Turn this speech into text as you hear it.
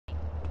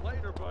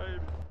baby.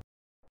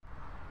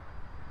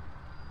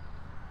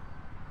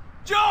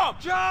 Jump!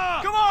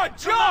 Jump! Come on,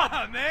 jump!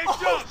 Come on, man, Oh,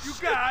 jump! You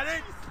shit. got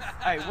it!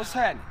 Hey, what's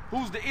happening?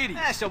 Who's the idiot?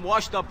 That's some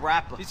washed-up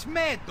rapper. It's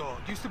Mad Dog.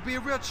 Used to be a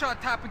real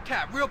chart-topping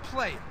cat, real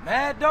player.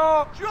 Mad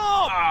Dog? Jump!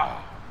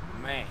 Oh,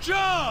 man.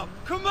 Jump!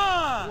 Come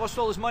on! Lost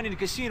all his money in the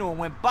casino and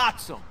went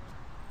botsum.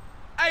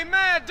 Hey,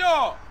 Mad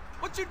Dog!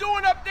 What you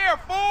doing up there,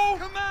 fool?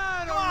 Come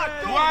on, Come on,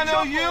 already. don't Do I know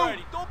jump you?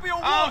 already. Don't be a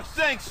wuss. I don't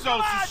think so,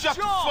 Come so on, shut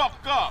jump. the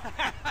fuck up.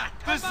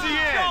 This is the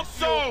end. jump,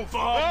 It's you over.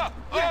 bum.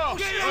 No,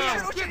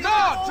 Get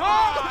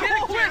dog! Get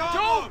a on. grip,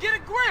 dude! Get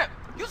a grip!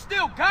 You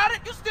still got it?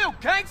 You still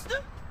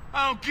gangster?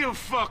 I don't give a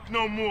fuck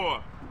no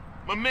more.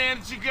 My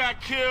manager got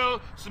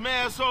killed, some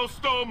asshole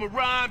stole my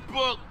rhyme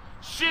book.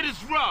 Shit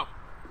is rough.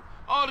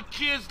 All the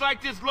kids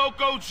like this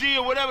Loco G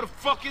or whatever the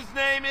fuck his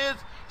name is,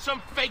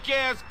 some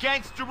fake-ass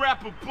gangster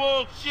rapper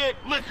bullshit.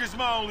 Liquor's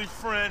my only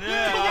friend.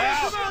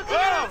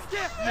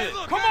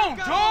 Come on,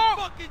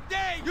 dog!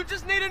 You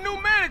just need a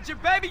new manager,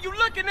 baby. You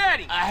looking at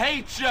him. I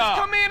hate Just y'all.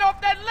 come in off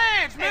that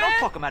ledge, Hey, man. don't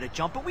talk him out of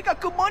jumping. We got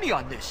good money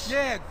on this.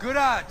 Yeah, good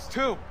odds,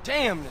 too.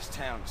 Damn, this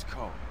town is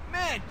cold.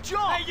 Man,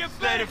 jump! Hey, you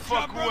Stay better the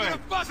fuck jump, or I'm away.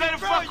 gonna fucking Stay the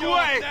throw fuck you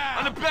away. off now.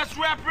 I'm the best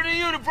rapper in the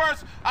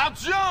universe. I'll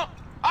jump.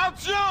 I'll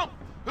jump.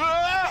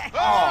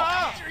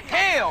 Oh,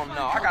 hell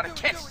no. I gotta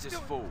catch this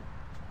fool.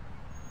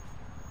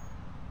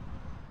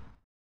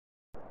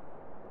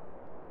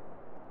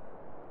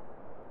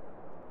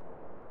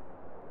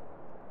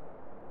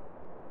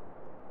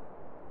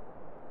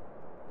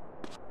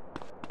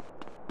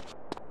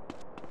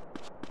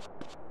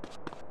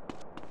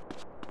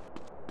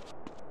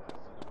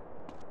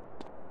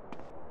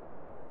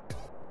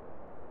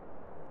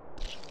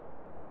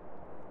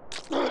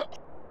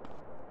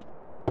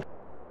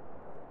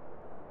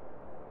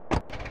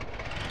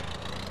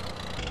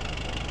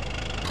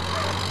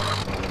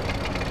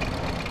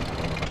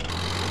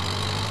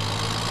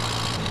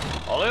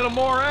 A little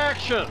more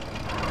action.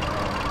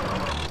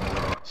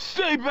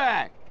 Stay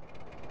back.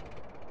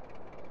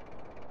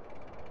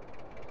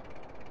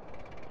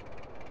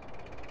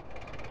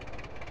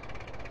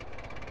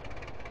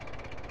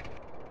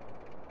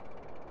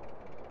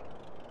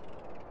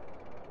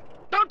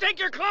 Don't take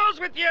your clothes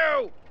with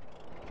you!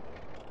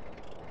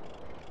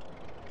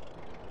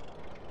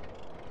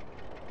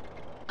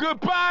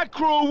 Goodbye,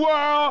 cruel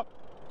world.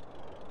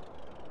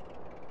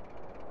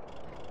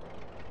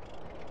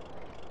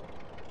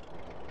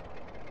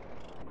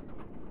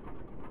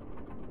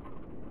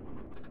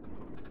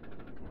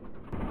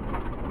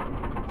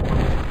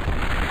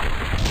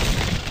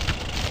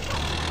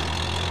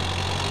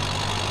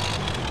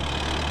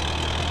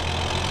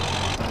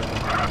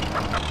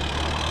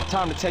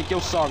 Time to take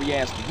your sorry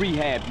ass to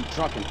rehab, you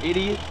drunken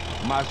idiot.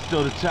 Am I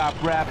still the top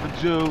rapper,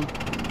 dude?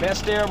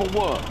 Best there ever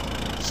was.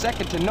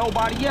 Second to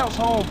nobody else,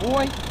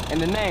 homeboy.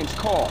 And the name's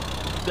Carl.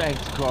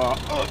 Thanks, Carl.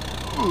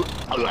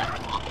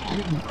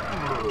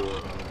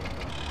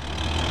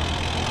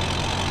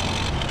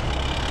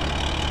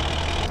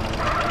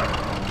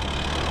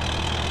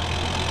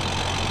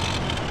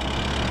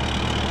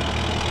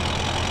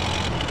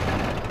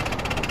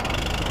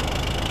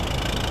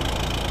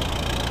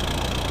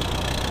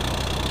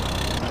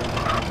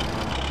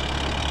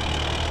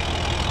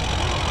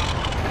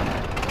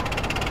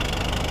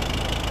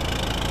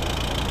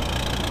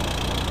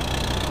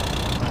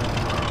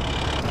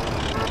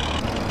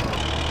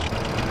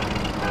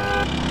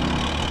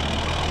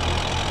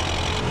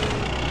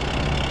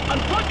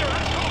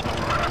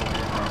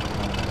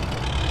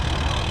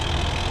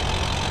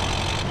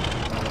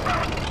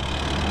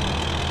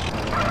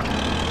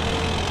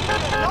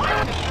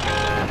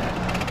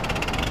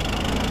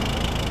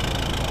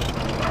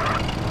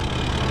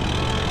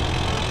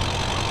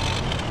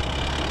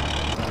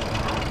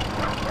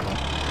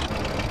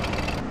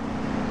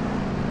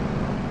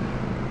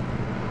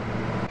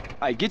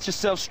 Hey, get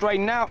yourself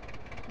straightened out,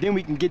 then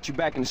we can get you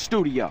back in the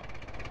studio.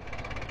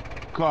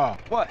 Carl,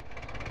 What?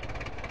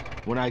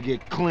 when I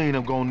get clean,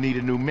 I'm gonna need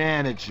a new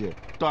manager.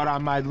 Thought I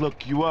might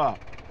look you up.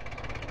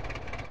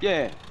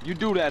 Yeah, you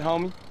do that,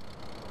 homie.